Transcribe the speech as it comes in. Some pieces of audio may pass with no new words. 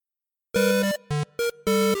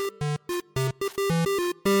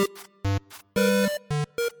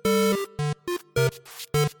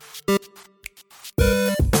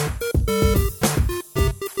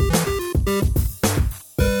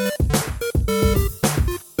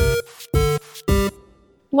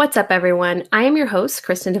What's up, everyone? I am your host,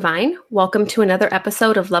 Kristen Devine. Welcome to another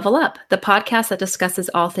episode of Level Up, the podcast that discusses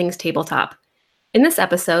all things tabletop. In this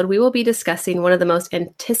episode, we will be discussing one of the most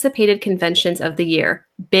anticipated conventions of the year,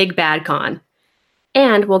 Big Bad Con.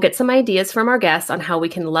 And we'll get some ideas from our guests on how we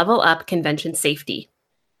can level up convention safety.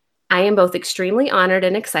 I am both extremely honored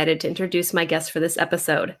and excited to introduce my guests for this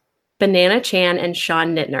episode, Banana Chan and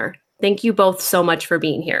Sean Nittner. Thank you both so much for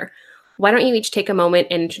being here. Why don't you each take a moment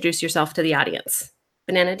and introduce yourself to the audience?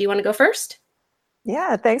 Banana, do you want to go first?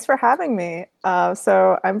 Yeah, thanks for having me.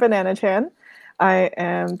 So I'm Banana Chan. I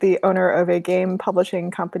am the owner of a game publishing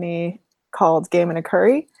company called Game in a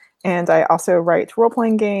Curry, and I also write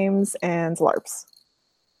role-playing games and LARPs.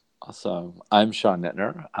 Awesome. I'm Sean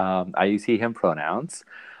Nittner. I use he, him pronouns.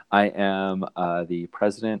 I am the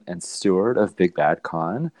president and steward of Big Bad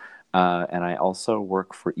Con, and I also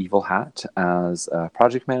work for Evil Hat as a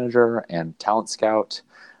project manager and talent scout,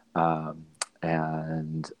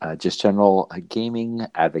 and just general gaming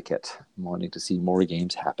advocate, wanting to see more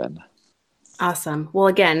games happen. Awesome. Well,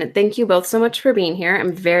 again, thank you both so much for being here.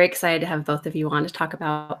 I'm very excited to have both of you on to talk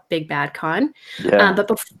about Big Bad Con. Yeah.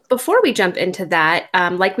 But before we jump into that,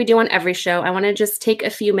 like we do on every show, I want to just take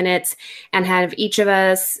a few minutes and have each of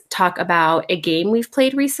us talk about a game we've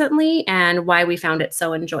played recently and why we found it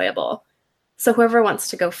so enjoyable. So whoever wants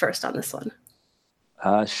to go first on this one.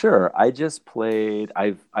 Sure. I've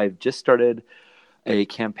just started a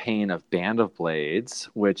campaign of Band of Blades,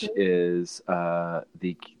 which is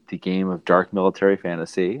the game of dark military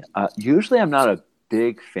fantasy. Usually I'm not a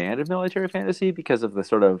big fan of military fantasy because of the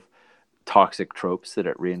sort of toxic tropes that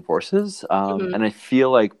it reinforces. And I feel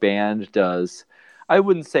like Band does, I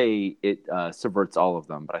wouldn't say it subverts all of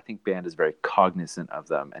them, but I think Band is very cognizant of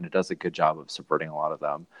them, and it does a good job of subverting a lot of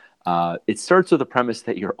them. It starts with the premise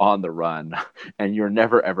that you're on the run and you're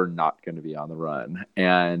never, ever not going to be on the run.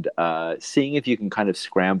 And seeing if you can kind of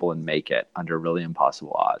scramble and make it under really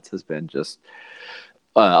impossible odds has been just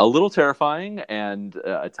a little terrifying and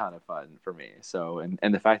a ton of fun for me. So,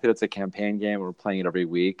 and the fact that it's a campaign game, we're playing it every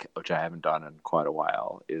week, which I haven't done in quite a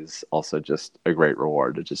while, is also just a great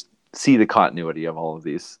reward to just see the continuity of all of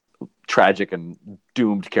these tragic and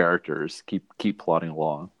doomed characters keep plodding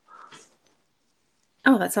along.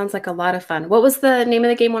 Oh, that sounds like a lot of fun. What was the name of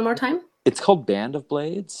the game one more time? It's called Band of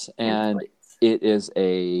Blades, and it is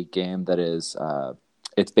a game that is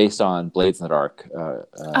it's based on Blades in the Dark,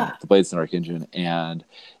 the Blades in the Dark engine, and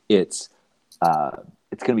it's going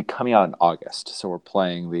to be coming out in August. So we're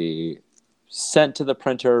playing the sent to the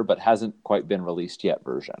printer but hasn't quite been released yet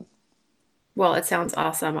version. Well, it sounds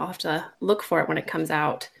awesome. I'll have to look for it when it comes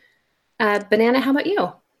out. Banana, how about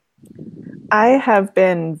you? I have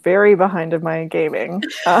been very behind in my gaming,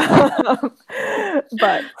 but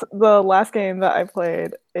the last game that I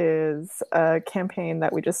played is a campaign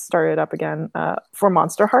that we just started up again for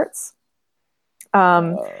Monster Hearts.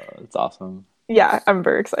 It's awesome. Yeah, I'm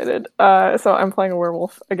very excited. So I'm playing a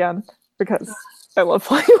werewolf again because I love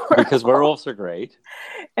playing werewolves. Because werewolves are great.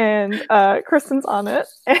 And Kristen's on it.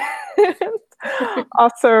 And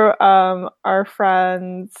also our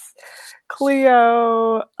friends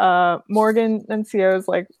Cleo, Morgan Nunzio's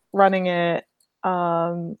like running it.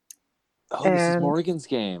 This is Morgan's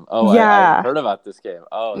game. Oh, yeah. I heard about this game.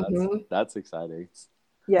 Oh, that's exciting.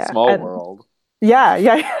 Yeah. Small world.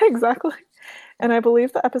 Yeah, exactly. And I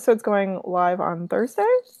believe the episode's going live on Thursday.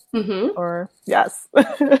 Or yes.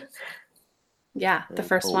 Yeah, the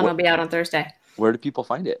first one will be out on Thursday. Where do people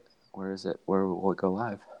find it? Where is it? Where will it go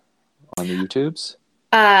live? On the YouTubes?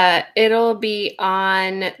 It'll be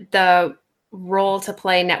on the Roll to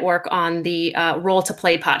Play network, on the Roll to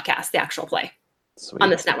Play podcast, the actual play. Sweet. On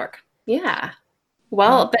this network. Yeah.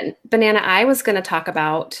 Well, Banana, I was going to talk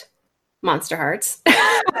about Monster Hearts.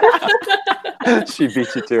 She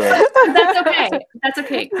beat you to it. That's okay. That's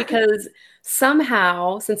okay, because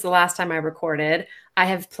somehow, since the last time I recorded, I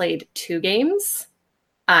have played 2 games.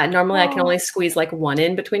 Normally, I can only squeeze like one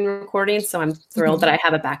in between recordings, so I'm thrilled that I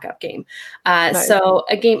have a backup game. Nice. So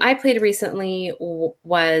a game I played recently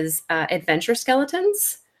was Adventure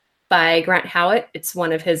Skeletons by Grant Howitt. It's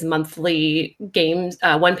one of his monthly games,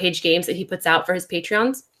 one-page games that he puts out for his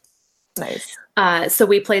Patreons. Nice. So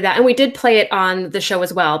we played that, and we did play it on the show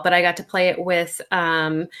as well, but I got to play it with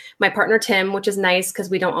my partner, Tim, which is nice because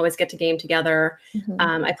we don't always get to game together.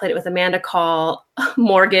 I played it with Amanda Call,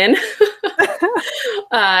 Morgan,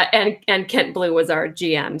 and Kent Blue was our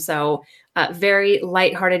GM. So very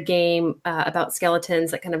lighthearted game about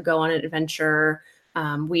skeletons that kind of go on an adventure.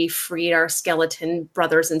 We freed our skeleton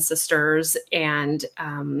brothers and sisters, and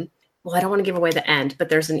well, I don't want to give away the end, but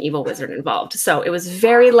there's an evil wizard involved. So it was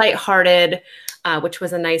very lighthearted, which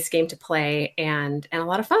was a nice game to play and a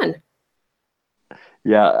lot of fun.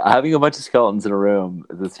 Yeah, having a bunch of skeletons in a room,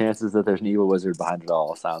 the chances that there's an evil wizard behind it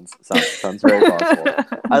all sounds very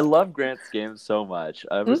possible. I love Grant's game so much.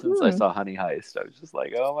 Ever since I Mhm. saw Honey Heist, I was just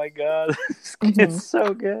like, oh my god, this Mhm. game's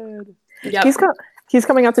so good. Yep. He's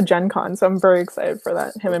coming out to Gen Con, so I'm very excited for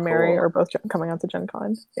that. Him Oh, and Mary cool. are both coming out to Gen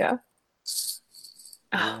Con. Yeah.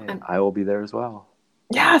 Oh, Yay, I will be there as well.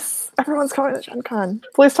 Yes, everyone's coming to Gen Con.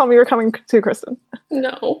 Please tell me you're coming too, Kristen.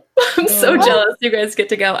 no, I'm so jealous you guys get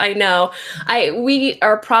to go. I know. We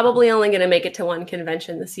are probably only going to make it to one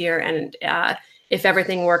convention this year, and if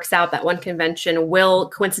everything works out, that one convention will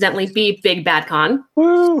coincidentally be Big Bad Con.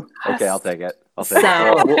 Woo! Okay, Yes. I'll take it. I'll take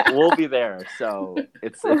it. So- We'll be there, so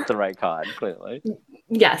it's the right con, clearly.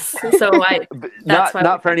 Yes. So that's why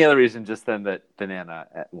not for any other reason, just then that Banana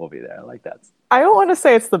will be there. Like that's. I don't want to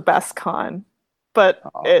say it's the best con, but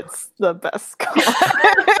Oh. it's the best con.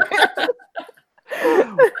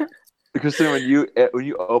 Kristen, when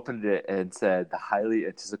you opened it and said the highly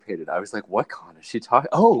anticipated, I was like, "What con is she talking?"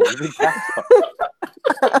 Oh, the Big Bad Con.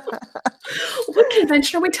 What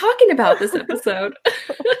convention are we talking about this episode?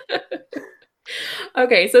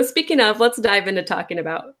 Okay, so speaking of, let's dive into talking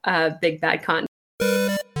about Big Bad Con.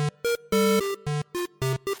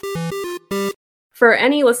 For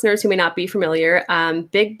any listeners who may not be familiar,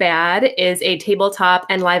 Big Bad is a tabletop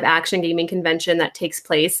and live action gaming convention that takes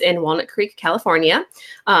place in Walnut Creek, California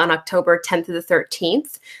on October 10th to the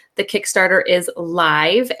 13th. The Kickstarter is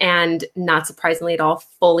live and, not surprisingly at all,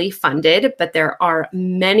 fully funded, but there are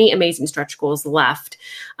many amazing stretch goals left.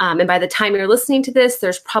 And by the time you're listening to this,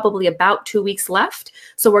 there's probably about 2 weeks left.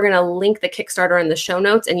 So we're going to link the Kickstarter in the show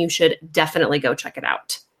notes, and you should definitely go check it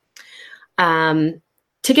out.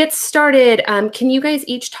 To get started, can you guys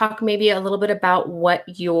each talk maybe a little bit about what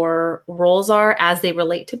your roles are as they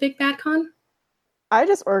relate to Big Bad Con? I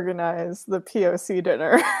just organized the POC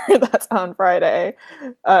dinner that's on Friday.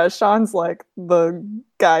 Sean's like the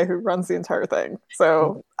guy who runs the entire thing.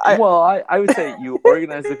 So I would say you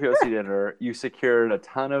organized the POC dinner, you secured a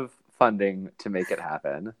ton of funding to make it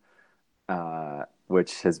happen,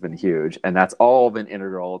 which has been huge, and that's all been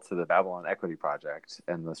integral to the Babylon Equity Project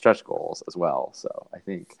and the stretch goals as well. So I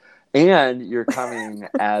think, and you're coming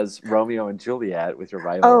as Romeo and Juliet with your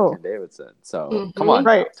rival Ken Davidson. So come on,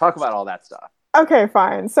 talk about all that stuff. Okay,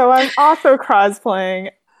 fine. So I'm also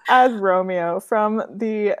cosplaying as Romeo from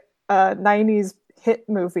the 90s hit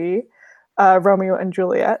movie Romeo and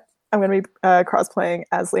Juliet. I'm going to be cosplaying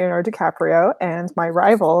as Leonardo DiCaprio, and my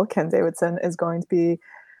rival Ken Davidson is going to be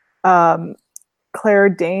Claire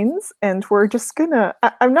Danes, and we're just gonna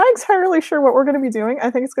I'm not entirely sure what we're gonna be doing.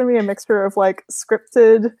 I think it's gonna be a mixture of like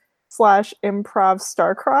scripted / improv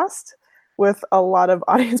star-crossed with a lot of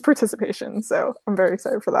audience participation. So I'm very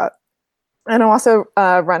excited for that. And I'm also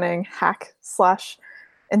running hack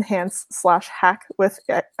 / enhance / hack with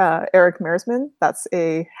Eric Mersman. That's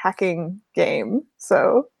a hacking game.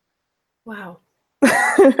 So wow.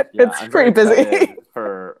 It's pretty busy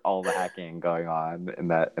for all the hacking going on in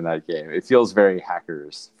that game. It feels very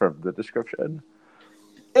hackers from the description.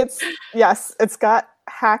 It's got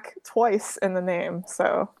hack twice in the name,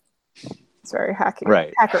 so it's very hacky.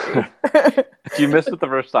 Right. Hackery. If you missed it the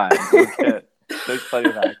first time, there's plenty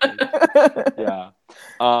of hacking. Yeah.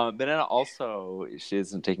 Banana also, she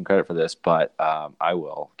isn't taking credit for this, but I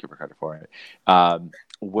will give her credit for it.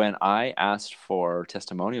 When I asked for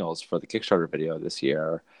testimonials for the Kickstarter video this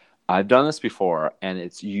year, I've done this before, and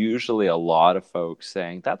it's usually a lot of folks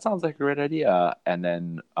saying, that sounds like a great idea. And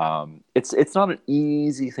then it's not an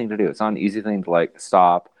easy thing to do. It's not an easy thing to like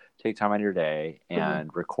stop, take time out of your day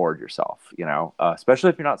and record yourself,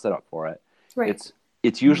 especially if you're not set up for it. Right.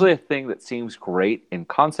 It's usually a thing that seems great in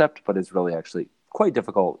concept, but is really actually quite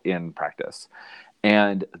difficult in practice.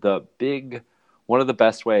 And one of the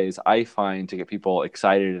best ways I find to get people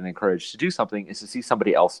excited and encouraged to do something is to see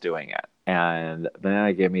somebody else doing it. And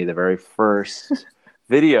Banana gave me the very first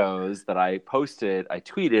videos that I posted. I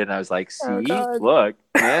tweeted, and I was like, see, look,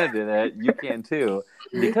 Banana did it. You can too.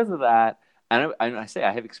 And because of that, and I say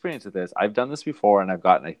I have experience with this. I've done this before, and I've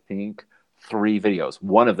gotten, I think, 3 videos,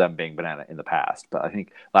 one of them being Banana in the past. But I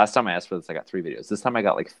think last time I asked for this, I got 3 videos. This time I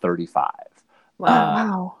got like 35.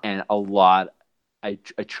 Wow. And a lot, I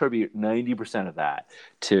attribute 90% of that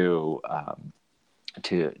to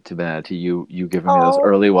Banana, to you giving me those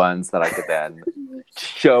early ones that I could then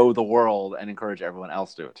show the world and encourage everyone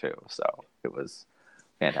else to do it too. So it was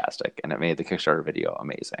fantastic, and it made the Kickstarter video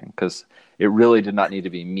amazing because it really did not need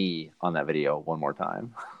to be me on that video one more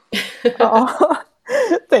time.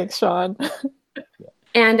 Thanks, Sean.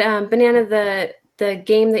 And Banana, the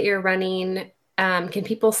game that you're running, can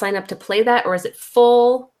people sign up to play that, or is it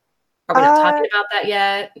full? Are we not talking about that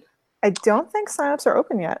yet? I don't think signups are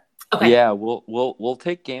open yet. Okay. Yeah, we'll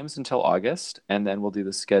take games until August, and then we'll do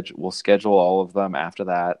the schedule. We'll schedule all of them after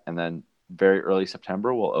that, and then very early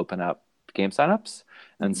September we'll open up game signups.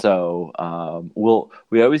 And so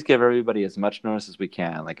we always give everybody as much notice as we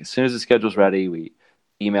can. Like as soon as the schedule's ready, we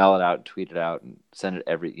email it out, tweet it out, and send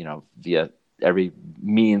it via every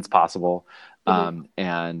means possible. And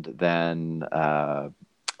then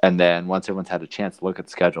once everyone's had a chance to look at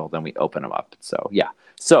the schedule, then we open them up. So yeah.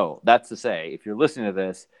 So that's to say, if you're listening to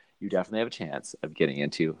this, you definitely have a chance of getting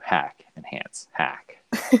into Hack, Enhance, Hack.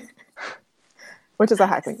 Which is a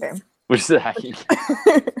hacking game. Which is a hacking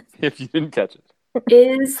game, if you didn't catch it.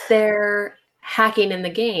 Is there hacking in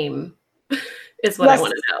the game? Is what I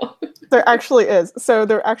want to know. There actually is. So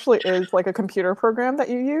there actually is like a computer program that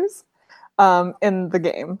you use in the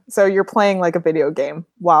game. So you're playing like a video game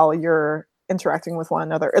while you're interacting with one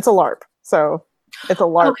another. It's a LARP. So it's a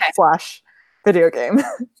LARP / video game.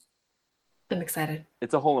 I'm excited.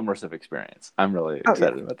 It's a whole immersive experience. I'm really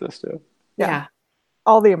excited about this too. Yeah.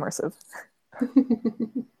 All the immersive.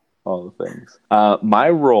 All the things. My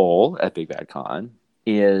role at Big Bad Con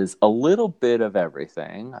is a little bit of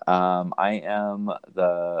everything. I am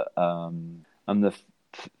the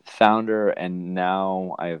founder, and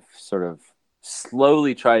now I've sort of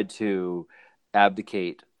slowly tried to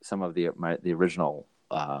abdicate some of the original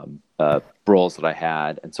roles that I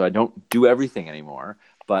had, and so I don't do everything anymore.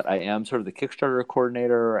 But I am sort of the Kickstarter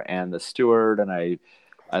coordinator and the steward, and I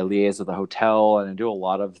liaise with the hotel, and I do a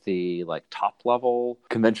lot of the like top level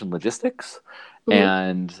convention logistics.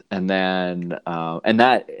 And the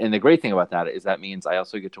great thing about that is that means I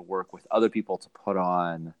also get to work with other people to put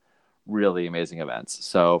on really amazing events.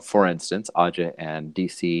 So for instance, Aja and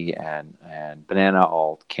DC and Banana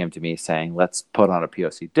all came to me saying, let's put on a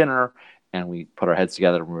POC dinner, and we put our heads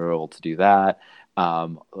together and we were able to do that.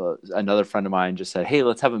 Another friend of mine just said, hey,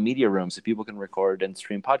 let's have a media room so people can record and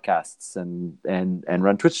stream podcasts and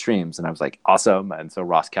run Twitch streams. And I was like, awesome. And so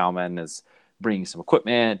Ross Kalman is bringing some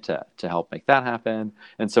equipment to help make that happen.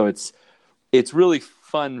 And so it's really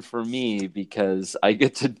fun for me because I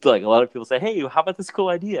get to, like, a lot of people say, hey, how about this cool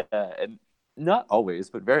idea? And not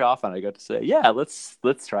always, but very often I got to say, yeah, let's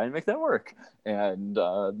try and make that work. And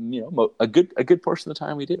a good portion of the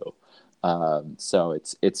time we do. So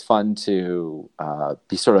it's fun to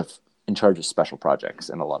be sort of in charge of special projects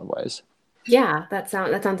in a lot of ways. Yeah, that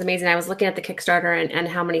sounds amazing. I was looking at the Kickstarter and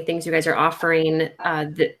how many things you guys are offering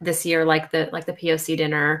this year, like the POC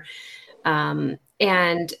dinner,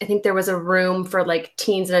 and I think there was a room for like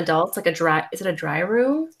teens and adults, like is it a dry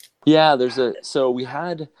room? Yeah, we've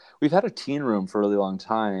had a teen room for a really long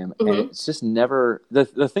time, and it's just never the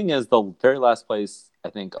thing is the very last place I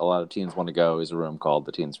think a lot of teens want to go is a room called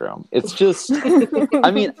the teens room. It's just, I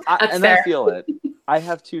mean, I feel it. I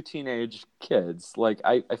have 2 teenage kids. Like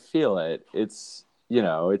I feel it. It's,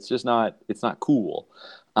 it's just not, it's not cool.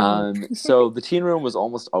 So the teen room was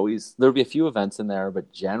almost always, there'd be a few events in there,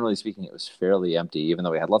 but generally speaking, it was fairly empty, even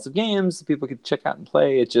though we had lots of games people could check out and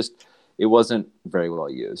play. It wasn't very well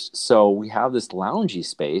used. So we have this loungy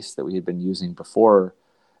space that we had been using before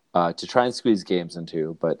to try and squeeze games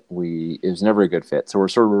into, but it was never a good fit. So we're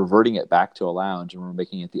sort of reverting it back to a lounge, and we're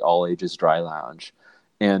making it the all ages dry lounge.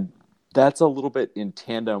 And that's a little bit in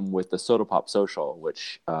tandem with the Soda Pop Social,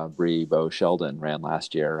 which Bree Bo Sheldon ran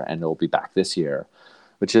last year, and it'll be back this year,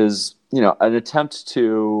 which is, an attempt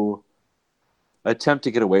to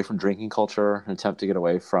get away from drinking culture, an attempt to get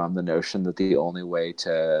away from the notion that the only way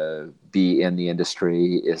to be in the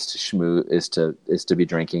industry is to be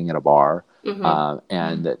drinking in a bar.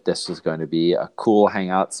 And that this is going to be a cool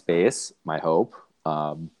hangout space. My hope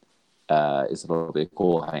is it'll be a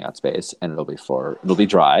cool hangout space, and it'll be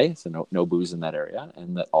dry, so no booze in that area,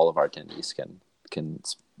 and that all of our attendees can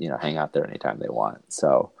hang out there anytime they want.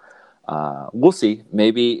 So we'll see.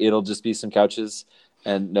 Maybe it'll just be some couches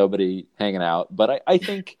and nobody hanging out. But I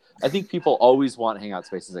think people always want hangout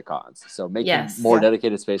spaces at cons. So making more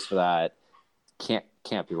dedicated space for that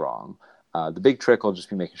can't be wrong. The big trick will just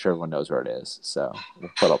be making sure everyone knows where it is. So we'll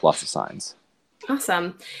put up lots of signs.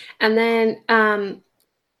 Awesome. And then,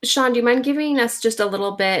 Sean, do you mind giving us just a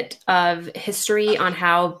little bit of history on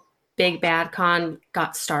how Big Bad Con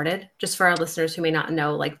got started, just for our listeners who may not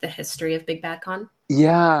know, like, the history of Big Bad Con?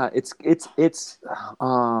 Yeah, it's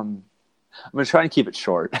I'm going to try and keep it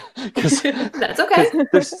short. That's okay.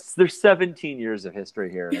 There's 17 years of history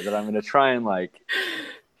here that I'm going to try and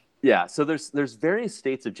so there's various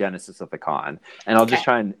states of genesis of the con, and I'll just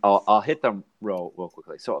try and I'll hit them real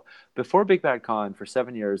quickly. So before Big Bad Con, for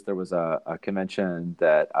 7 years, there was a convention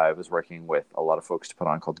that I was working with a lot of folks to put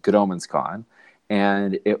on called Good Omens Con.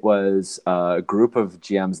 And it was a group of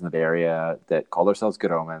GMs in the Bay Area that called ourselves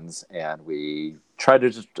Good Omens, and we tried to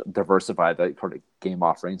just diversify the sort of game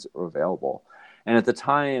offerings that were available. And at the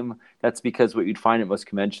time, that's because what you'd find at most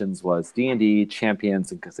conventions was D&D,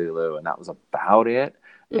 Champions, and Cthulhu, and that was about it.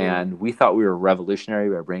 And we thought we were revolutionary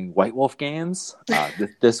by bringing White Wolf games.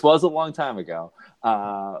 This was a long time ago,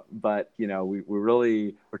 but we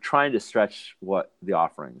really were trying to stretch what the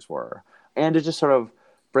offerings were, and to just sort of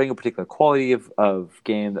bring a particular quality of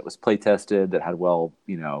game that was play tested, that had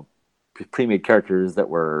pre-made characters that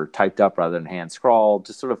were typed up rather than hand scrawled,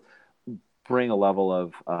 to sort of bring a level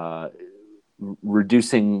of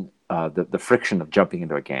reducing the friction of jumping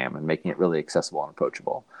into a game and making it really accessible and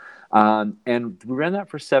approachable. And we ran that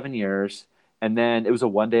for 7 years, and then it was a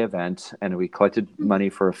one-day event, and we collected money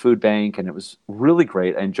for a food bank, and it was really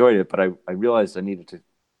great. I enjoyed it, but I realized I needed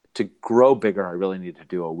to grow bigger. I really needed to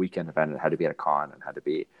do a weekend event. It had to be at a con, and had to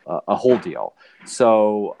be a whole deal.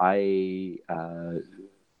 So I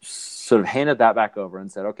sort of handed that back over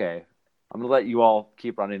and said, okay, I'm going to let you all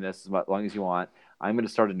keep running this as long as you want. I'm going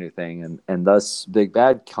to start a new thing. And thus Big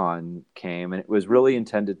Bad Con came, and it was really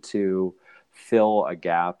intended to fill a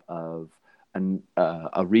gap of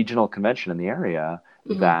a regional convention in the area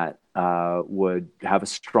that would have a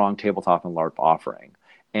strong tabletop and LARP offering.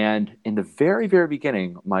 And in the very, very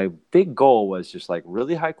beginning, my big goal was just like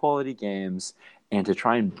really high quality games, and to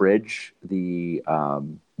try and bridge the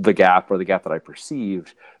gap that I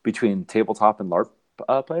perceived between tabletop and LARP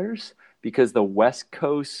players, because the West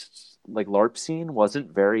Coast like LARP scene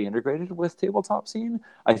wasn't very integrated with tabletop scene.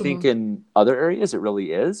 I think in other areas it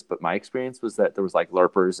really is, but my experience was that there was like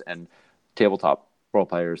LARPers and tabletop role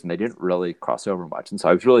players, and they didn't really cross over much. And so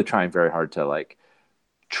I was really trying very hard to like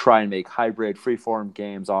try and make hybrid freeform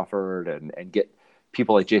games offered, and get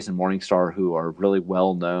people like Jason Morningstar, who are really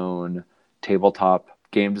well-known tabletop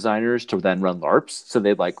game designers, to then run LARPs. So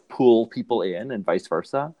they'd like pull people in and vice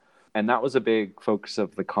versa. And that was a big focus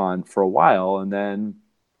of the con for a while. And then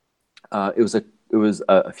it was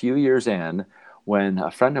a few years in when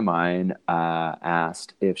a friend of mine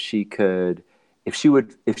asked if she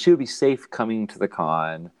would be safe coming to the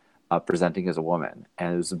con presenting as a woman,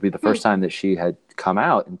 and this would be the first time that she had come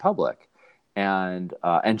out in public. And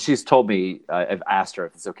she's told me, I've asked her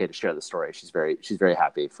if it's okay to share the story. She's very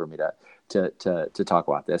happy for me to talk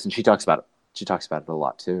about this, and she talks about it a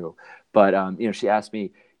lot too. But she asked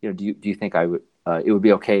me, do you think it would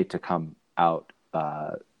be okay to come out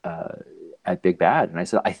at Big Bad? And I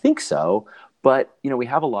said, I think so, but we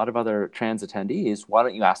have a lot of other trans attendees. Why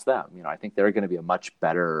don't you ask them? I think they're going to be a much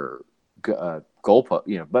better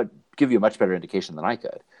goalpost, but give you a much better indication than I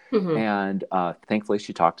could. And thankfully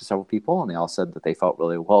she talked to several people, and they all said that they felt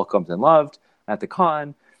really welcomed and loved at the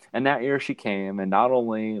con. And that year she came, and not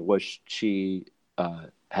only was she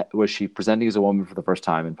presenting as a woman for the first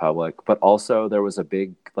time in public, but also there was a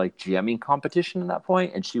big like GMing competition at that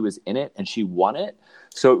point, and she was in it and she won it.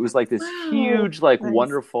 So it was like this huge, like nice,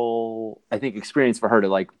 wonderful, I think, experience for her to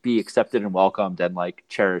like be accepted and welcomed and like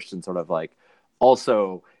cherished, and sort of like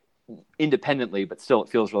also independently, but still it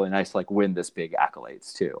feels really nice to like win this big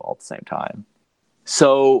accolades too all at the same time.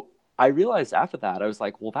 So I realized after that, I was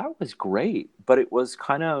like, well, that was great, but it was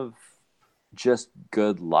kind of just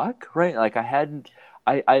good luck, right? Like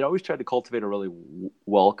I'd always tried to cultivate a really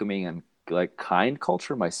welcoming and like kind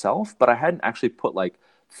culture myself, but I hadn't actually put like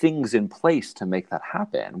things in place to make that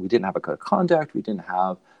happen. We didn't have a code of conduct. There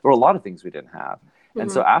were a lot of things we didn't have. And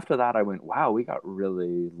so after that, I went, wow, we got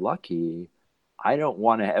really lucky. I don't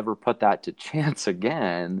want to ever put that to chance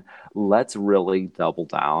again. Let's really double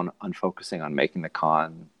down on focusing on making the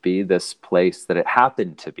con be this place that it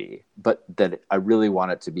happened to be, but that I really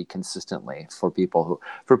want it to be consistently for people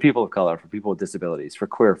of color, for people with disabilities, for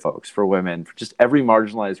queer folks, for women, for just every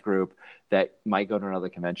marginalized group that might go to another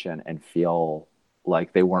convention and feel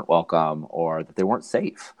like they weren't welcome or that they weren't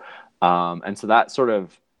safe. And so that sort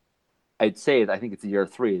of, I'd say that I think it's year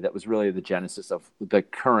 3 that was really the genesis of the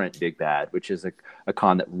current Big Bad, which is a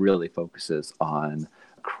con that really focuses on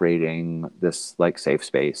creating this like safe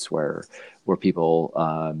space where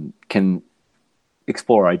people can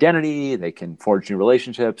explore identity, they can forge new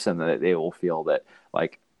relationships, and that they will feel that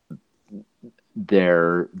like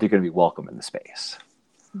they're going to be welcome in the space.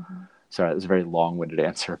 Sorry, that was a very long-winded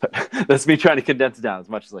answer, but that's me trying to condense it down as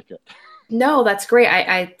much as I could. No, that's great.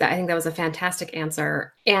 I think that was a fantastic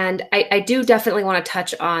answer. And I do definitely want to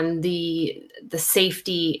touch on the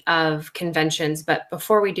safety of conventions. But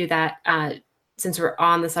before we do that, since we're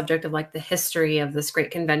on the subject of like the history of this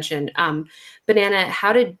great convention, Banana,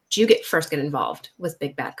 how did you first get involved with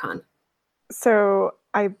Big Bad Con? So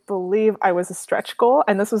I believe I was a stretch goal,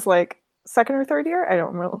 and this was like second or third year. I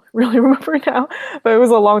don't really remember now, but it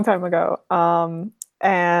was a long time ago.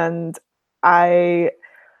 And I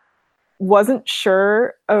wasn't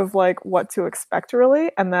sure of like what to expect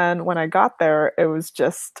really. And then when I got there, it was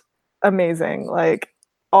just amazing. Like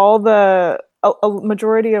a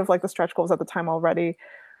majority of like the stretch goals at the time already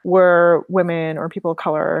were women or people of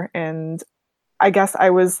color. And I guess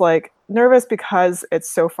I was like nervous because it's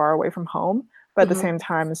so far away from home. But at the same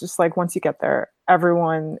time, it's just like once you get there,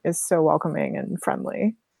 everyone is so welcoming and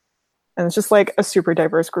friendly. And it's just like a super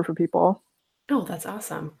diverse group of people. Oh, that's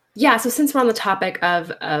awesome. Yeah. So since we're on the topic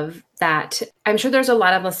of that, I'm sure there's a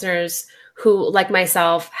lot of listeners who, like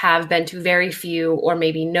myself, have been to very few or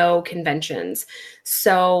maybe no conventions.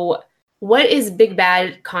 So what is Big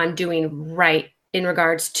Bad Con doing right in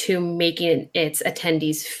regards to making its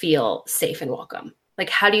attendees feel safe and welcome? Like,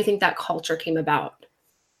 how do you think that culture came about?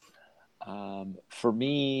 For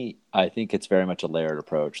me, I think it's very much a layered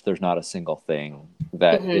approach. There's not a single thing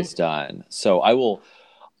that is done. So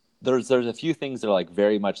there's a few things that are like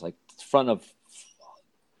very much like front of,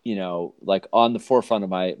 like on the forefront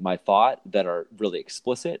of my thought that are really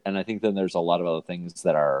explicit. And I think then there's a lot of other things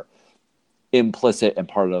that are implicit and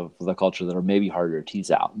part of the culture that are maybe harder to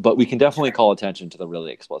tease out. But we can definitely call attention to the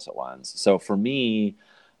really explicit ones. So for me,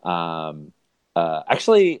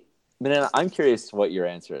 actually, Manana, I'm curious what your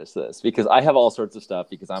answer is to this, because I have all sorts of stuff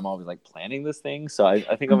because I'm always like planning this thing. So I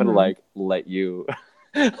think I'm going to like let you,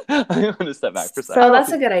 I'm going to step back for a second. So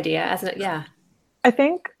that's a good idea. Yeah. I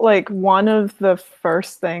think like one of the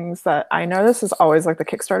first things that I notice is always like the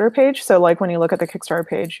Kickstarter page. So like when you look at the Kickstarter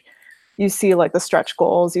page, you see like the stretch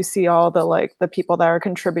goals, you see all the like the people that are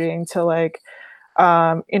contributing to like,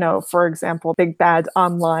 for example, Big Bad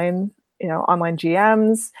online, online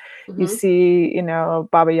GMs. You see,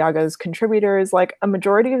 Baba Yaga's contributors. Like a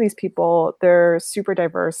majority of these people, they're super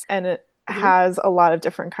diverse, and it has a lot of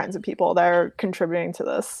different kinds of people that are contributing to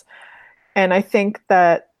this. And I think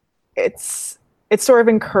that it sort of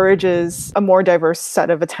encourages a more diverse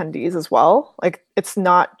set of attendees as well. Like it's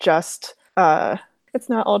not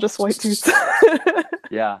all just white dudes.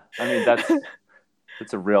 Yeah, I mean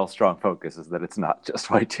it's a real strong focus, is that it's not just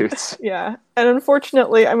white dudes. Yeah. And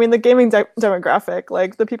unfortunately, I mean, the gaming demographic,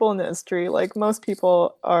 like the people in the industry, like most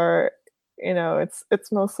people are,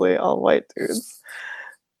 it's mostly all white dudes.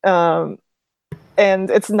 And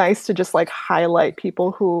it's nice to just like highlight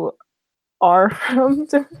people who are from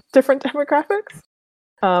different demographics.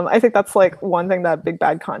 I think that's like one thing that Big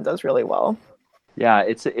Bad Con does really well. Yeah,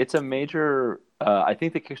 it's a major, I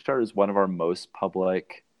think the Kickstarter is one of our most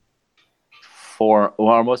public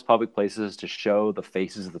places to show the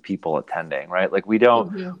faces of the people attending, right? Like we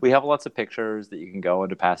have lots of pictures that you can go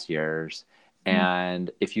into past years. And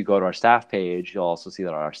if you go to our staff page, you'll also see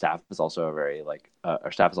that our staff is also a very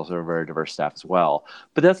diverse staff as well.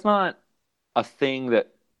 But that's not a thing that,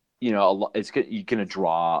 it's going to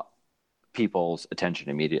draw people's attention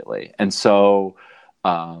immediately. And so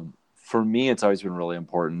for me, it's always been really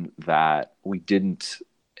important that we didn't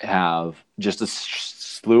have just a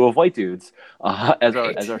slew of white dudes as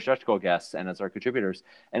our stretch goal guests and as our contributors.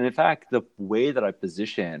 And in fact, the way that I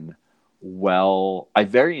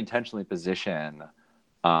very intentionally position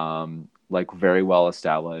like very well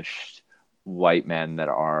established white men that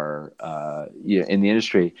are in the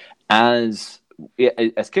industry as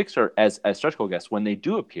Kickstarter, as stretch goal guests. When they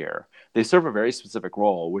do appear, they serve a very specific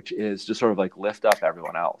role, which is to sort of like lift up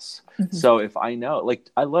everyone else. So if I know, like,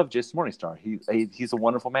 I love Jason Morningstar, he's a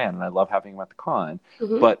wonderful man, and I love having him at the con.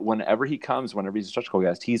 But whenever he's a stretch goal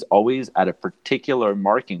guest, he's always at a particular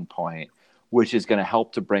marking point, which is going to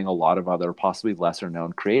help to bring a lot of other possibly lesser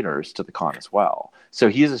known creators to the con as well. So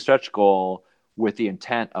he's a stretch goal with the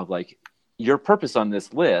intent of like, your purpose on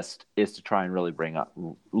this list is to try and really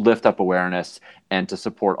lift up awareness and to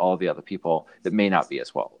support all the other people that may not be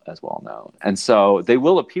as well known. And so they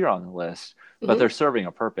will appear on the list, but they're serving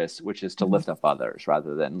a purpose, which is to lift up others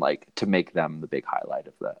rather than like to make them the big highlight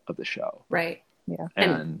of the show. Right. Yeah.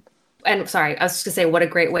 And sorry, I was just gonna say, what a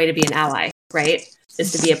great way to be an ally, right?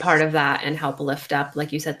 Is to be a part of that and help lift up,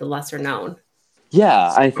 like you said, the lesser known.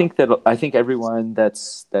 Yeah, I think everyone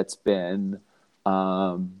that's been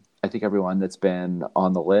everyone that's been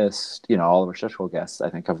on the list, all of our stretch goal guests, I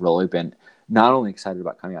think have really been not only excited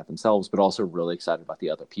about coming out themselves, but also really excited about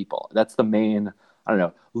the other people. That's the main,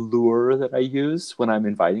 lure that I use when I'm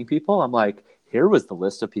inviting people. I'm like, here was the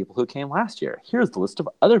list of people who came last year. Here's the list of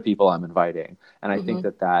other people I'm inviting. And I think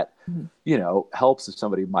that helps if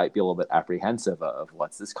somebody might be a little bit apprehensive of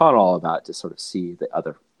what's this con all about, to sort of see the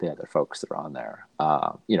other folks that are on there.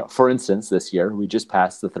 For instance, this year we just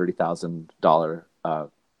passed the $30,000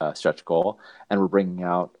 stretch goal, and we're bringing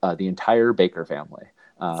out the entire Baker family.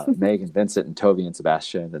 Meg and Vincent and Toby and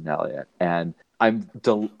Sebastian and Elliot. And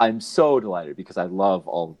I'm so delighted because I love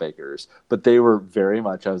all the bakers, but they were very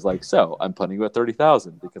much, I was like, so I'm putting you at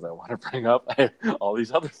 30,000 because I want to bring up all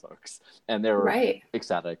these other folks. And they were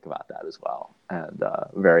ecstatic about that as well. And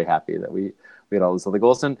very happy that we had all those other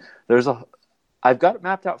goals. And I've got it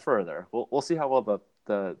mapped out further. We'll see how well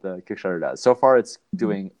the Kickstarter does. So far it's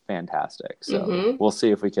doing fantastic. So we'll see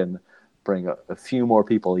if we can bring a few more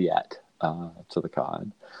people yet to the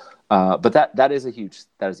con. But that is a huge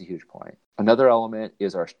point. Another element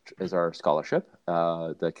is our scholarship.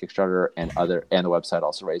 The Kickstarter and the website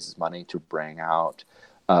also raises money to bring out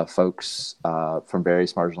folks from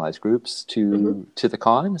various marginalized groups to the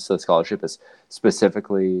con. So the scholarship is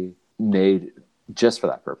specifically made just for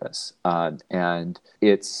that purpose, and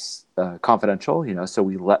it's confidential. So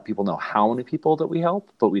we let people know how many people that we help,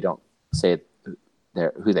 but we don't say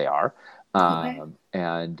who they are.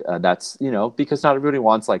 And that's because not everybody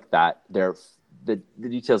wants like that. The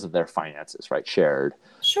details of their finances, right? Shared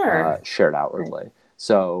outwardly.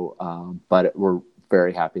 So, but we're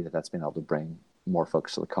very happy that that's been able to bring more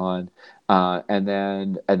folks to the con. And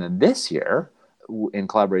then this year, in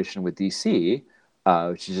collaboration with DC,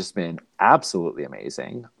 which has just been absolutely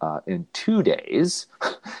amazing. In 2 days,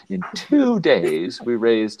 we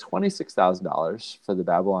raised $26,000 for the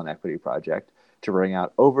Babylon Equity Project to bring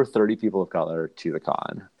out over 30 people of color to the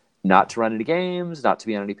con. Not to run any games, not to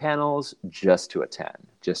be on any panels, just to attend,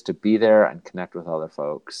 just to be there and connect with other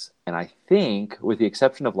folks. And I think, with the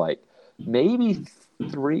exception of like maybe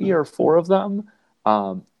 3 or 4 of them,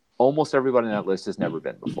 almost everybody on that list has never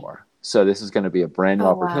been before. So this is going to be a brand new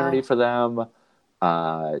opportunity for them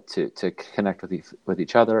to connect with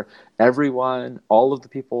each other. Everyone, all of the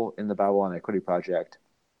people in the Babylon Equity Project,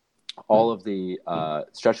 all of the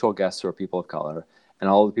stretch goal guests who are people of color, and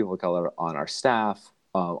all of the people of color on our staff,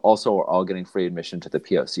 also are all getting free admission to the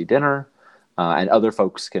POC dinner, and other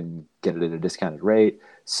folks can get it at a discounted rate.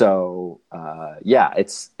 So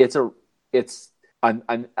I'm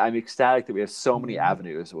ecstatic that we have so many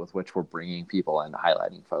avenues with which we're bringing people and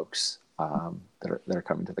highlighting folks that are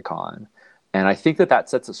coming to the con. And I think that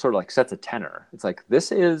sets a tenor. It's like,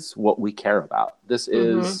 this is what we care about. This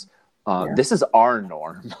is this is our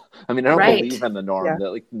norm. I mean, I don't believe in the norm. Yeah.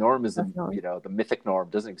 That norm is the mythic norm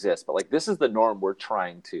doesn't exist, but this is the norm we're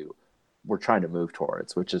trying to move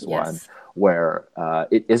towards, which is one where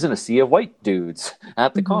it isn't a sea of white dudes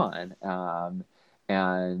at the con.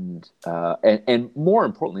 And more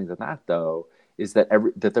importantly than that, though, is that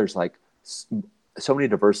there's so many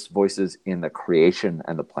diverse voices in the creation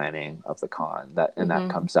and the planning of the con, that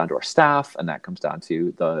comes down to our staff, and that comes down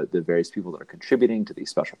to the various people that are contributing to these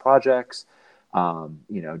special projects.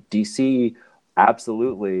 DC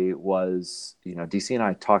absolutely was, DC and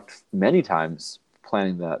I talked many times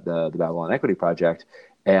planning the Babylon Equity Project,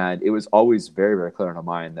 and it was always very, very clear in our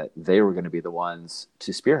mind that they were going to be the ones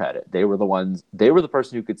to spearhead it. They were the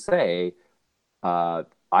person who could say,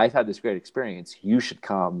 I've had this great experience. You should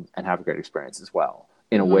come and have a great experience as well,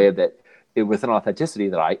 in a way that with an authenticity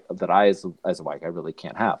that I as a white guy really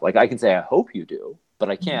can't have. I can say I hope you do, but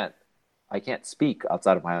I can't speak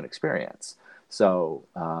outside of my own experience. So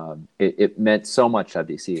it meant so much to have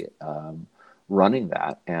DC running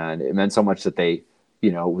that, and it meant so much that they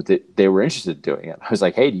were interested in doing it. I was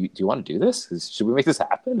like, hey, do you want to do this? Should we make this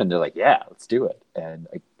happen? And they're like, yeah, let's do it. And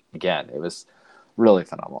again, it was really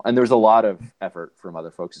phenomenal. And there's a lot of effort from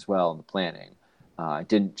other folks as well in the planning. It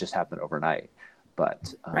didn't just happen overnight,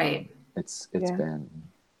 but it's been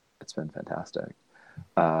fantastic.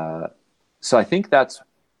 So I think that's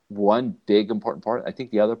one big important part. I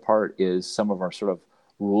think the other part is some of our sort of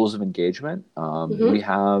rules of engagement. We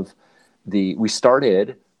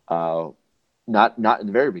started not in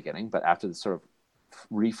the very beginning, but after the sort of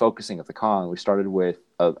refocusing of the con, we started with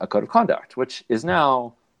a code of conduct, which is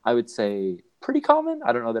now, I would say, pretty common.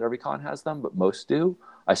 I don't know that every con has them, but most do.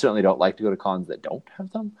 I certainly don't like to go to cons that don't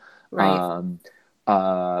have them.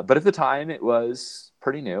 But at the time, it was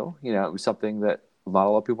pretty new. It was something that not a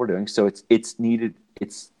lot of people were doing. So it's needed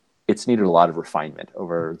a lot of refinement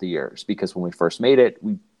over the years, because when we first made it,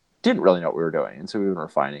 we didn't really know what we were doing, and so we were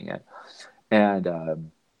refining it. And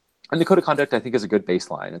the code of conduct, I think, is a good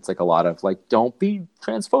baseline. It's a lot of don't be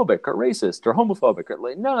transphobic or racist or homophobic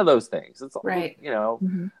or none of those things. It's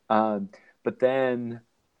but then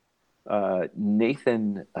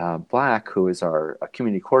Nathan Black, who is our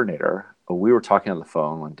community coordinator, we were talking on the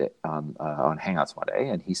phone one day on Hangouts one day,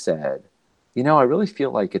 and he said, I really feel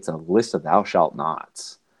like it's a list of thou shalt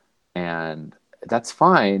nots, and that's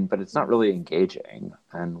fine, but it's not really engaging.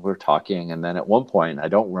 And we're talking, and then at one point, I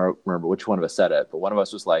don't remember which one of us said it, but one of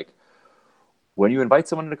us was like, when you invite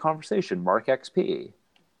someone into conversation, mark XP.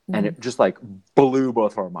 And it just like blew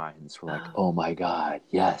both our minds. We're like, oh my God,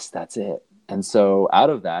 yes, that's it. And so out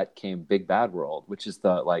of that came Big Bad World, which is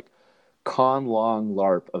the like con long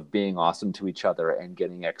LARP of being awesome to each other and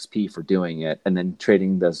getting XP for doing it, and then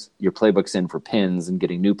trading your playbooks in for pins and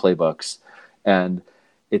getting new playbooks. And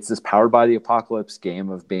it's this powered by the apocalypse game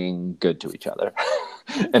of being good to each other.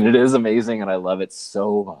 And it is amazing, and I love it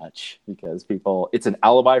so much because it's an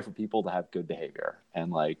alibi for people to have good behavior.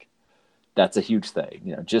 And like, that's a huge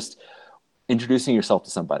thing, just introducing yourself to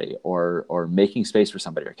somebody or making space for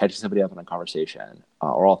somebody or catching somebody up in a conversation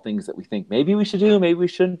are all things that we think maybe we should do, maybe we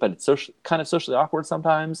shouldn't, but it's kind of socially awkward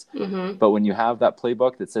sometimes. But when you have that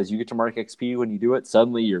playbook that says you get to mark XP when you do it,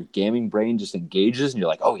 suddenly your gaming brain just engages and you're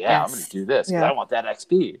like, oh yeah, yes. I'm going to do this because I want that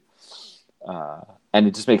XP. And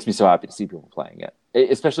it just makes me so happy to see people playing it,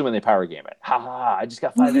 especially when they power game it. I just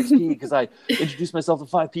got 5 XP because I introduced myself to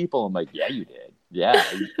 5 people. I'm like, yeah, you did. Yeah,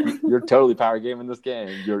 you're totally power gaming this game.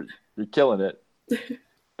 You're killing it.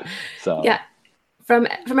 So yeah, from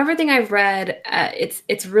everything I've read,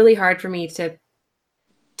 it's really hard for me to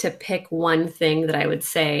pick one thing that I would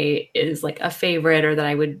say is like a favorite or that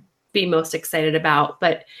I would be most excited about.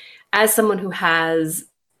 But as someone who has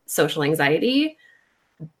social anxiety,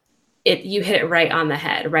 you hit it right on the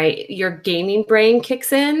head, right? Your gaming brain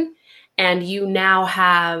kicks in, and you now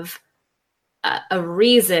have a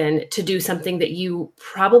reason to do something that you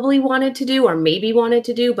probably wanted to do or maybe wanted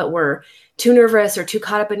to do, but were too nervous or too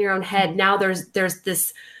caught up in your own head. Now there's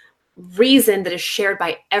this reason that is shared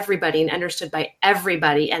by everybody and understood by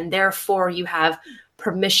everybody. And therefore you have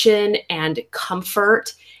permission and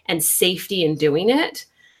comfort and safety in doing it.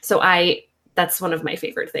 So that's one of my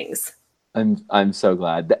favorite things. I'm so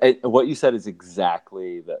glad. What you said is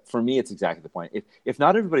exactly for me, it's exactly the point. If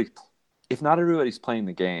not everybody's playing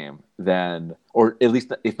the game, then, or at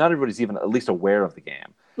least if not everybody's even at least aware of the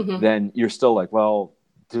game, then you're still like, well,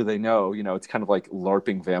 do they know? It's kind of like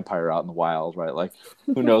LARPing vampire out in the wild, right? Like,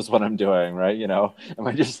 who knows what I'm doing, right?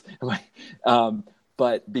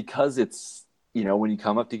 But because it's, when you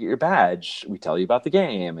come up to get your badge, we tell you about the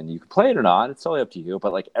game and you can play it or not. It's totally up to you.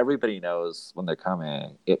 But like, everybody knows when they're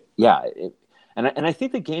coming. And I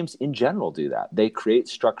think the games in general do that. They create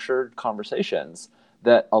structured conversations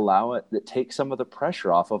that that take some of the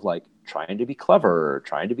pressure off of like trying to be clever, or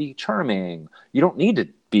trying to be charming. You don't need to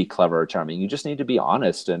be clever or charming. You just need to be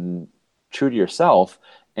honest and true to yourself.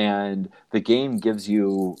 And the game gives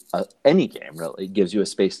you, any game really gives you a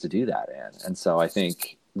space to do that in. And so I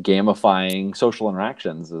think gamifying social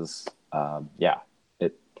interactions is,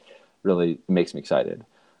 it really makes me excited.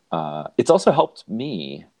 It's also helped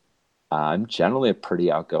me. I'm generally a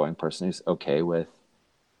pretty outgoing person who's okay with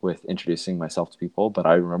introducing myself to people. But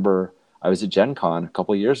I remember I was at Gen Con a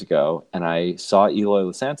couple of years ago and I saw Eloy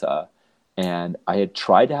Lasanta, and I had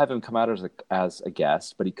tried to have him come out as a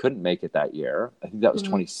guest, but he couldn't make it that year. I think that was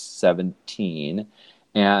 2017.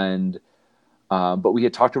 And, but we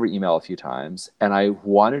had talked over email a few times, and I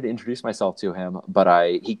wanted to introduce myself to him, but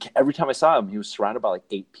every time I saw him, he was surrounded by like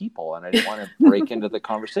 8 people, and I didn't want to break into the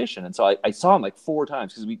conversation. And so I saw him like 4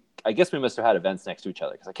 times because I guess we must have had events next to each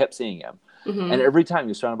other because I kept seeing him. And every time he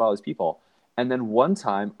was surrounded by all these people. And then one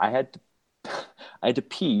time I had to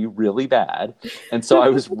pee really bad. And so I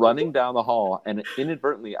was running down the hall, and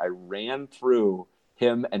inadvertently I ran through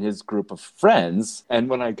him and his group of friends. And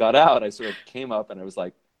when I got out, I sort of came up and I was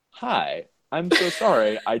like, hi, I'm so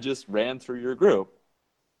sorry. I just ran through your group.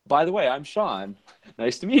 By the way, I'm Sean.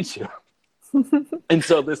 Nice to meet you. And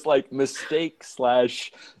so this like mistake /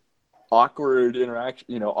 awkward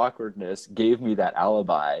interaction, awkwardness gave me that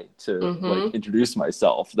alibi to like introduce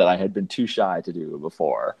myself that I had been too shy to do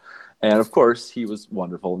before. And of course he was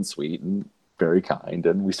wonderful and sweet and very kind,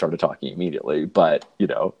 and we started talking immediately. But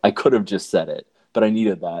I could have just said it, but I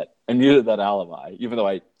needed that alibi, even though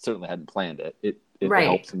I certainly hadn't planned it. It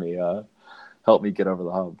helped me get over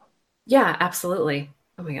the hump. Yeah, absolutely.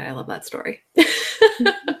 Oh my God, I love that story.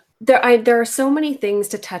 There are so many things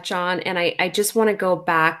to touch on, and I just want to go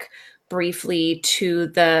back briefly to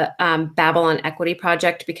the Babylon Equity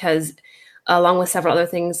Project, because along with several other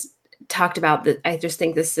things talked about, that I just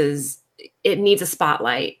think it needs a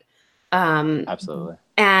spotlight. Absolutely.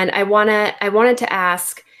 And I wanted to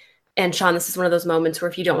ask, and Sean, this is one of those moments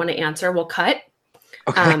where if you don't want to answer, we'll cut.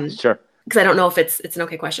 Okay, sure. Because I don't know if it's an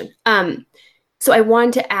okay question. So I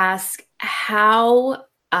wanted to ask how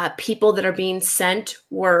people that are being sent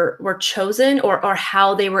were chosen, or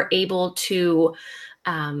how they were able to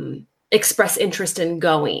express interest in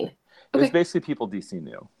going. It was basically people DC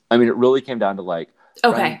knew. I mean, it really came down to like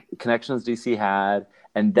connections DC had,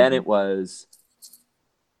 and then it was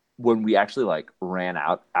when we actually like ran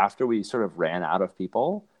out, after we sort of ran out of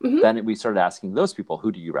people, Mm-hmm. then we started asking those people,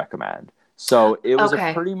 who do you recommend? So it was a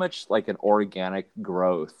Okay. pretty much like an organic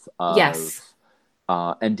growth of, Yes.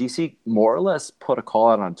 and DC more or less put a call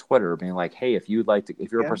out on Twitter being like, hey, if you're a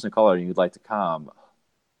Yeah. person of color and you'd like to come,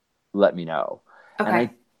 let me know. And Okay. I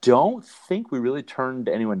don't think we really turned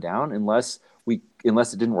anyone down unless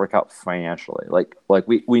it didn't work out financially. Like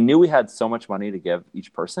we knew we had so much money to give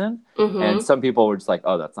each person, Mm-hmm. and some people were just like,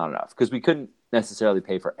 oh, that's not enough, because we couldn't necessarily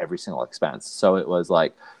pay for every single expense. So it was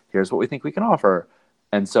like, here's what we think we can offer.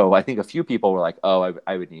 And so I think a few people were like, oh,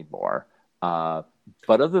 I would need more. But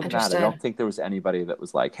other than that, I Understood. don't think there was anybody that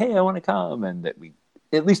was like, hey, I want to come, and that we,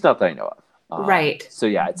 at least not that I know of. Right. So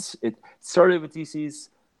yeah, it started with DC's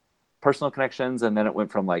personal connections, and then it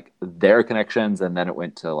went from like their connections, and then it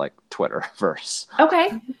went to like Twitterverse. Okay.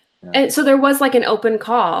 Yeah. And so there was like an open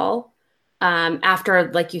call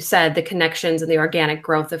after, like you said, the connections and the organic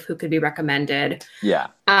growth of who could be recommended. Yeah.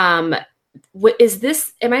 Is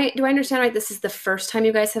this, do I understand right? This is the first time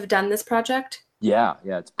you guys have done this project? Yeah.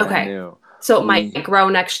 It's brand Okay. new. So it might grow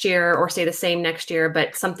next year or stay the same next year,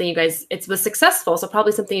 but something it was successful. So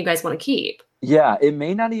probably something you guys want to keep. Yeah. It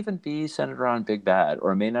may not even be centered around Big Bad,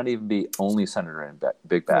 or it may not even be only centered around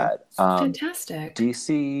Big Bad. Fantastic.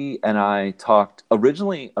 DC and I talked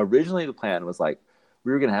originally the plan was like,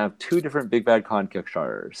 we were going to have 2 different Big Bad Con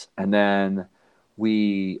Kickstarters. And then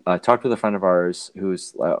we talked with a friend of ours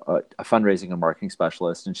who's a fundraising and marketing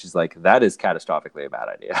specialist. And she's like, that is catastrophically a bad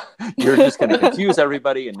idea. You're just going to confuse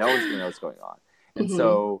everybody and no one's going to know what's going on. And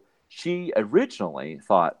so she originally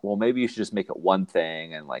thought, well, maybe you should just make it one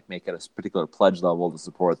thing and like make it a particular pledge level to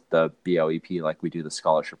support the BOEP like we do the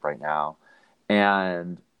scholarship right now.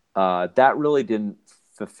 And that really didn't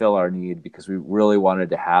fulfill our need, because we really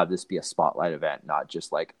wanted to have this be a spotlight event, not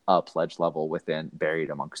just like a pledge level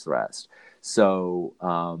buried amongst the rest. So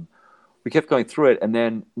we kept going through it, and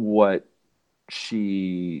then what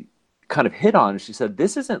she kind of hit on, she said,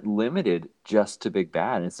 this isn't limited just to Big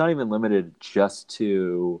Bad. It's not even limited just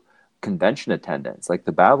to convention attendance. Like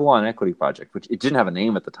the Babylon Equity Project, which it didn't have a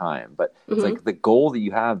name at the time, but it's like the goal that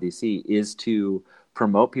you have, DC, is to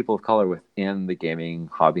promote people of color within the gaming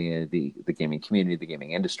hobby, the gaming community, the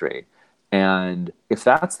gaming industry. And if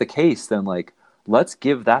that's the case, then like, let's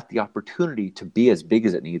give that the opportunity to be as big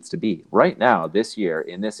as it needs to be. Right now, this year,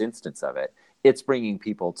 in this instance of it, it's bringing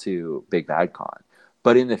people to Big Bad Con.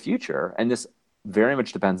 But in the future, and this very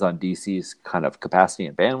much depends on DC's kind of capacity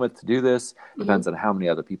and bandwidth to do this, depends on how many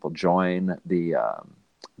other people join the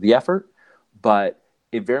effort, but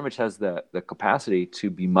it very much has the capacity to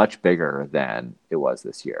be much bigger than it was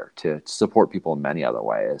this year, to support people in many other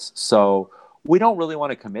ways. So we don't really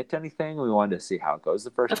want to commit to anything. We wanted to see how it goes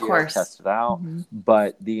the first year, test it out.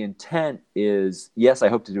 But the intent is, yes, I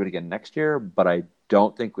hope to do it again next year, but I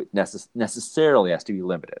don't think it necessarily has to be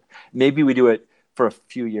limited. Maybe we do it for a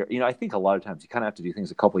few years. You know, I think a lot of times you kind of have to do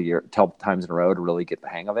things a couple times in a row to really get the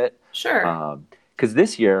hang of it. Sure. Because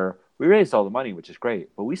this year we raised all the money, which is great,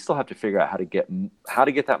 but we still have to figure out how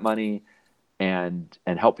to get that money and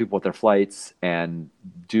help people with their flights and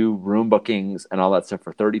do room bookings and all that stuff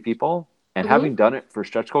for 30 people. And having done it for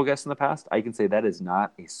stretch goal guests in the past, I can say that is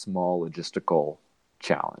not a small logistical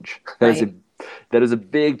challenge. That is a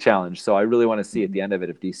big challenge. So I really want to see at the end of it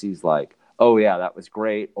if DC's like, oh yeah, that was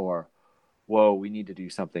great, or whoa, we need to do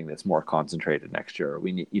something that's more concentrated next year.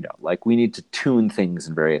 We need, we need to tune things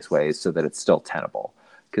in various ways so that it's still tenable.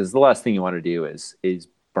 Because the last thing you want to do is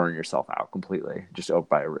burn yourself out completely just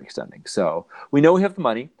by overextending. So we know we have the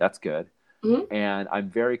money. That's good. And I'm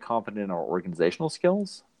very confident in our organizational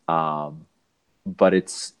skills. But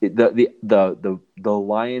it's the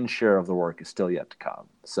lion's share of the work is still yet to come.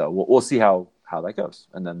 So we'll see how that goes,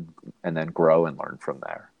 and then grow and learn from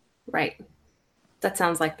there. Right. That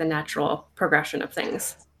sounds like the natural progression of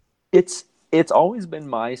things. It's always been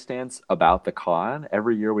my stance about the con.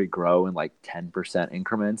 Every year we grow in like 10%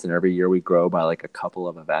 increments, and every year we grow by like a couple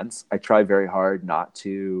of events. I try very hard not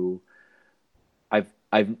to.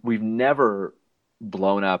 We've never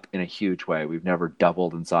blown up in a huge way. We've never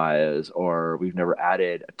doubled in size, or we've never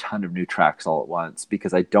added a ton of new tracks all at once,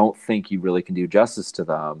 because I don't think you really can do justice to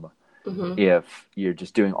them if you're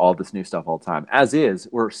just doing all this new stuff all the time. As is,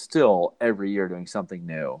 we're still every year doing something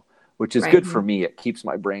new, which is good for me. It keeps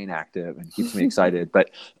my brain active and keeps me excited.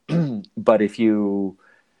 But if you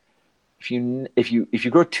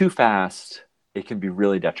grow too fast, it can be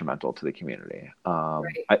really detrimental to the community.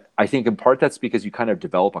 I think in part that's because you kind of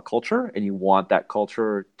develop a culture, and you want that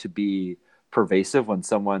culture to be pervasive when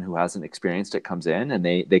someone who hasn't experienced it comes in, and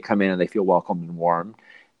they come in and they feel welcomed and warm.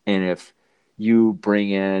 And if you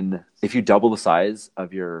double the size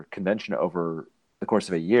of your convention over the course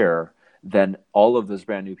of a year, then all of those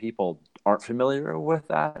brand new people aren't familiar with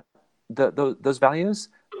those values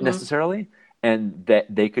necessarily, and that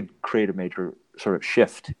they could create a major sort of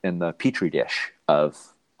shift in the petri dish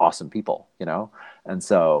of awesome people, And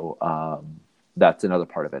so that's another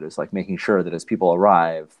part of it, is like making sure that as people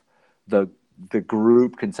arrive, the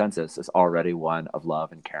group consensus is already one of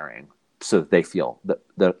love and caring, so that they feel that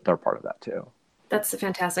they're part of that too. That's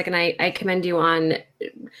fantastic. And I commend you on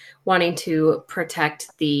wanting to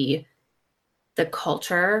protect the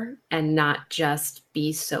culture and not just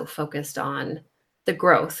be so focused on the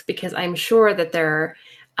growth, because I'm sure that there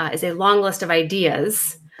is a long list of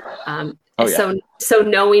ideas. So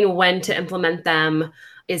knowing when to implement them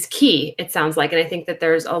is key, it sounds like. And I think that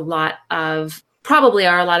there's probably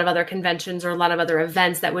are a lot of other conventions or a lot of other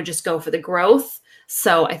events that would just go for the growth.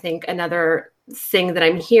 So I think another thing that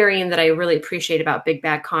I'm hearing that I really appreciate about Big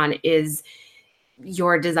Bad Con is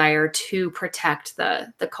your desire to protect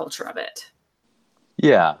the culture of it.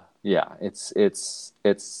 Yeah.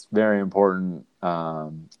 It's very important.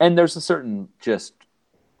 And there's a certain just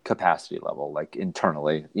capacity level, like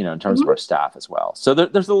internally, in terms of our staff as well. So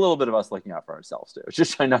there's a little bit of us looking out for ourselves too. It's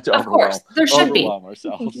just trying not to overwhelm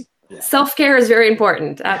ourselves. Yeah. Self-care is very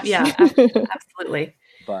important. Yeah, absolutely.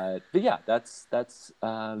 But yeah, that's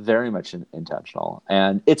very much intentional,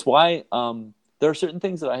 and it's why there are certain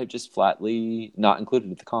things that I have just flatly not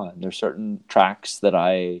included at the con. There's certain tracks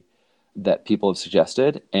that people have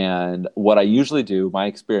suggested, and what I usually do, my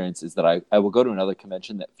experience is that I will go to another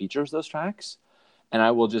convention that features those tracks, and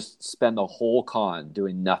I will just spend the whole con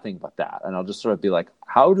doing nothing but that, and I'll just sort of be like,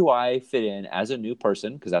 how do I fit in as a new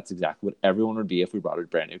person? Because that's exactly what everyone would be if we brought a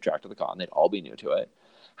brand new track to the con. They'd all be new to it.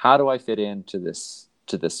 How do I fit into this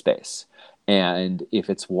space? And if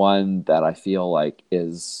it's one that I feel like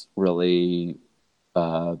is really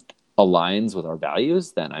aligns with our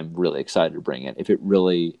values, then I'm really excited to bring it. If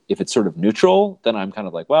it's sort of neutral, then I'm kind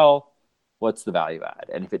of like, well, what's the value add?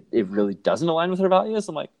 And if it really doesn't align with our values,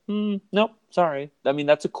 I'm like, nope, sorry. I mean,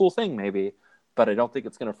 that's a cool thing maybe, but I don't think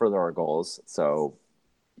it's going to further our goals, so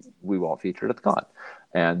we won't feature it at the con.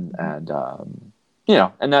 And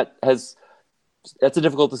that's a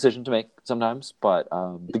difficult decision to make sometimes, but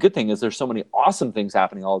the good thing is there's so many awesome things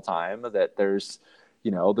happening all the time that there's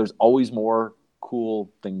always more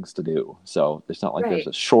cool things to do. So it's not like there's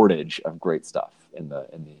a shortage of great stuff in the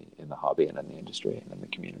hobby and in the industry and in the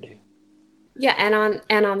community. Yeah,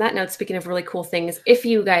 and on that note, speaking of really cool things, if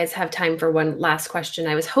you guys have time for one last question,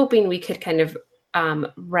 I was hoping we could kind of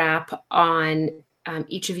wrap on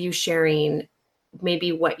each of you sharing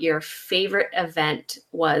maybe what your favorite event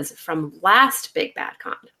was from last Big Bad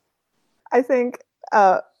Con. I think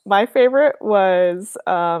my favorite was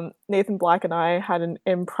Nathan Black and I had an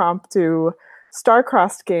impromptu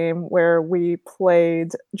Starcrossed game where we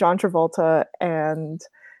played John Travolta and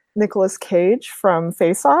Nicolas Cage from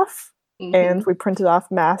Face Off, and we printed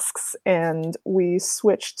off masks and we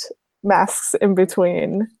switched masks in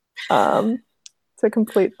between to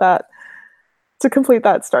complete that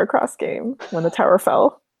Starcrossed game when the tower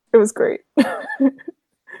fell. It was great.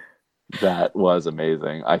 That was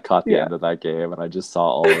amazing. I caught the end of that game and I just saw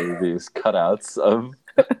all of these cutouts of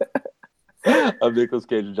Nicolas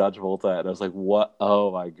Cage and John Travolta, and I was like, what?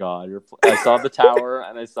 Oh my god. I saw the tower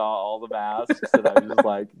and I saw all the masks, and I was just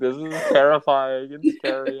like, this is terrifying and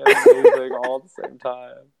scary and amazing all at the same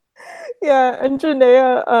time. Yeah, and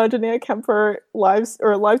Janaea Kemper live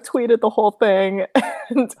tweeted the whole thing,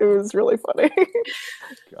 and it was really funny.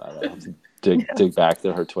 God, I have to dig back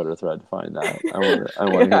to her Twitter thread to find that. I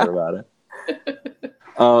want to hear about it.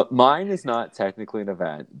 Mine is not technically an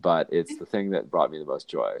event, but it's the thing that brought me the most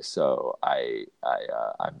joy. So I'm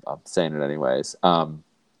saying it anyways.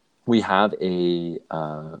 We have a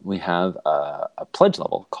pledge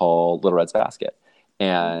level called Little Red's Basket,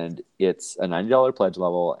 and it's a $90 pledge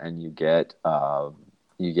level, and you get a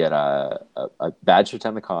badge to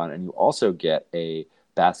attend the con, and you also get a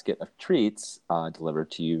basket of treats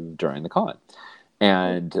delivered to you during the con.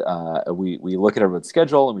 And we look at everyone's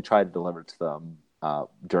schedule and we try to deliver it to them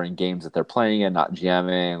during games that they're playing in, not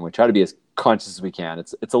GMing. We try to be as conscious as we can.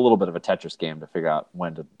 It's a little bit of a Tetris game to figure out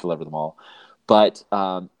when to deliver them all. But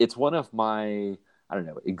it's one of my,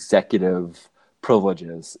 executive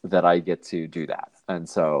privileges that I get to do that. And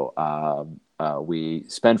so we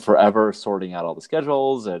spend forever sorting out all the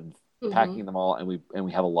schedules and packing them all. And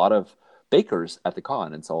we have a lot of bakers at the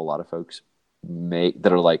con. And so a lot of folks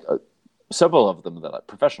that are like several of them that are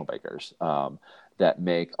professional bakers that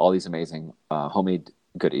make all these amazing homemade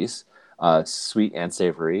goodies, sweet and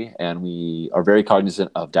savory. And we are very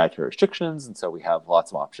cognizant of dietary restrictions. And so we have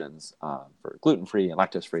lots of options for gluten-free and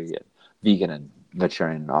lactose-free and vegan and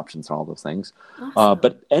vegetarian options and all those things. Awesome.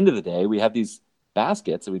 But end of the day, we have these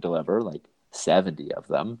baskets that we deliver, like 70 of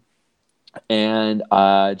them. And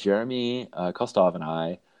Jeremy Kostov and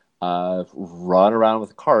I run around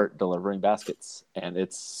with a cart delivering baskets, and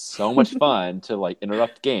it's so much fun to like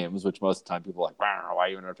interrupt games, which most of the time people are like, why are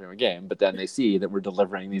you interrupting a game? But then they see that we're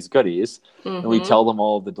delivering these goodies, and we tell them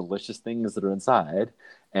all the delicious things that are inside,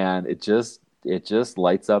 and it just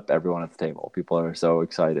lights up everyone at the table. People are so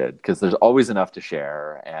excited because there's always enough to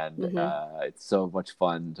share, and it's so much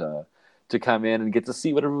fun to come in and get to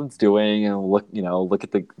see what everyone's doing and look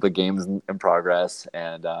at the games in progress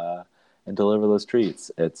and deliver those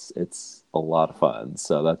treats. It's a lot of fun.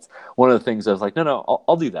 So that's one of the things I was like, no,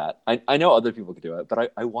 I'll do that. I know other people could do it,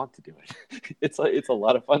 but I want to do it. It's a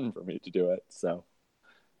lot of fun for me to do it. So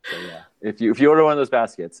yeah, if you order one of those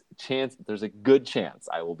baskets, there's a good chance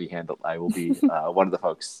I will be one of the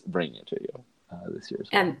folks bringing it to you this year.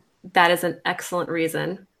 And that is an excellent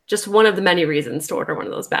reason. Just one of the many reasons to order one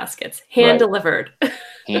of those baskets. Hand delivered.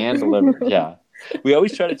 Hand delivered, yeah. We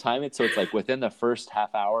always try to time it so it's like within the first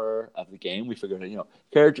half hour of the game. We figure out,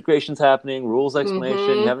 character creation's happening, rules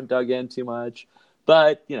explanation, you haven't dug in too much.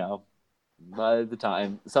 But, by the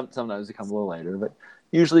time, sometimes they come a little later. But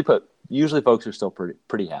usually folks are still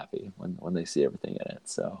pretty happy when they see everything in it.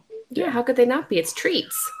 So yeah, how could they not be? It's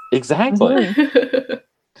treats. Exactly.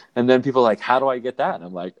 And then people are like, how do I get that? And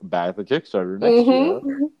I'm like, back at the Kickstarter next year.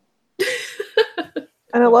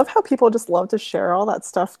 And I love how people just love to share all that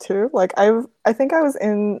stuff too. Like I think I was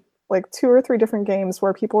in like 2 or 3 different games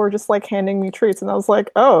where people were just like handing me treats, and I was like,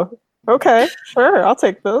 oh, okay, sure, I'll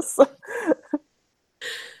take this.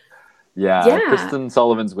 Yeah. Kristen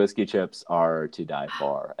Sullivan's whiskey chips are to die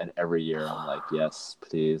for, and every year I'm like, yes,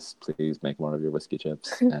 please make one of your whiskey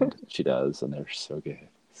chips, and she does, and they're so good.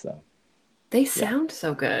 So they sound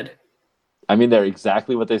so good. I mean, they're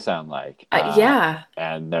exactly what they sound like.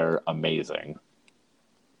 And they're amazing.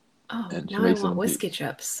 Oh, now I want whiskey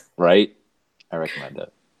chips. Right? I recommend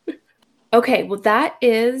it. Okay, well, that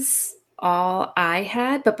is all I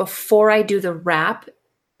had. But before I do the wrap,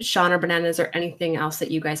 Sean or Banana, is there anything else that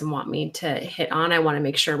you guys want me to hit on? I want to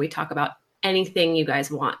make sure we talk about anything you guys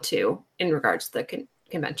want to in regards to the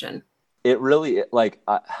convention. It really,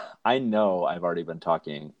 I know I've already been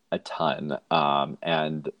talking a ton,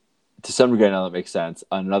 and to some degree, I know that makes sense.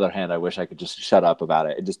 On the other hand, I wish I could just shut up about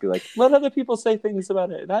it and just be like, let other people say things about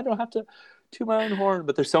it, and I don't have to toot my own horn.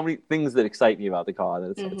 But there's so many things that excite me about the con,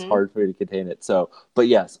 and it's hard for me to contain it. So, but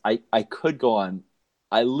yes, I could go on.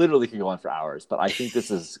 I literally could go on for hours, but I think this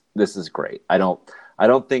is great. I don't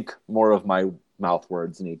think more of my mouth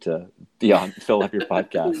words need to fill up your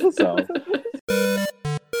podcast. So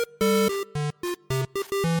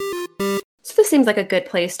this seems like a good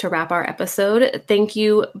place to wrap our episode. Thank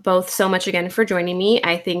you both so much again for joining me.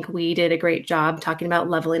 I think we did a great job talking about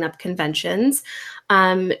leveling up conventions.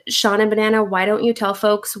 Sean and Banana, why don't you tell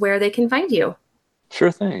folks where they can find you?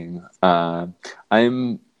 Sure thing.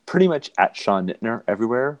 I'm pretty much at Sean Nittner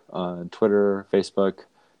everywhere on Twitter, Facebook,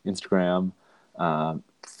 Instagram.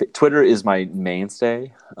 Twitter is my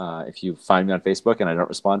mainstay. If you find me on Facebook and I don't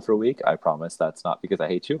respond for a week, I promise that's not because I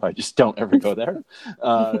hate you. I just don't ever go there.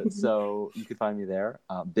 So you can find me there.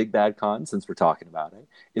 Big Bad Con, since we're talking about it,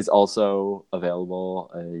 is also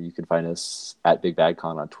available. You can find us at Big Bad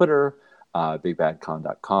Con on Twitter.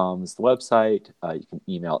 BigBadCon.com is the website. You can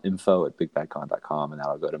email info@bigbadcon.com, and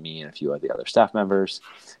that'll go to me and a few of the other staff members.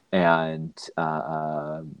 And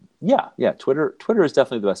Twitter is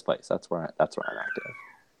definitely the best place. That's where I'm active.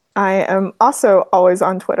 I am also always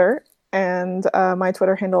on Twitter, and my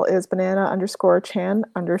Twitter handle is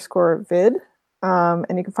banana_chan_vid.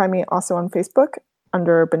 And you can find me also on Facebook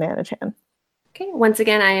under Banana Chan. Okay. Once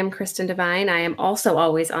again, I am Kristen Devine. I am also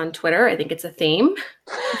always on Twitter. I think it's a theme.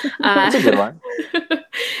 That's a good one.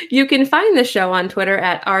 You can find the show on Twitter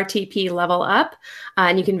at RTP Level Up.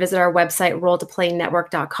 And you can visit our website,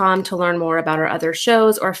 roll2playnetwork.com, to learn more about our other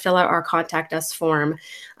shows or fill out our Contact Us form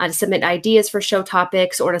to submit ideas for show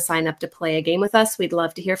topics or to sign up to play a game with us. We'd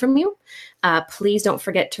love to hear from you. Please don't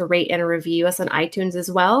forget to rate and review us on iTunes as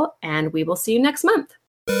well. And we will see you next month.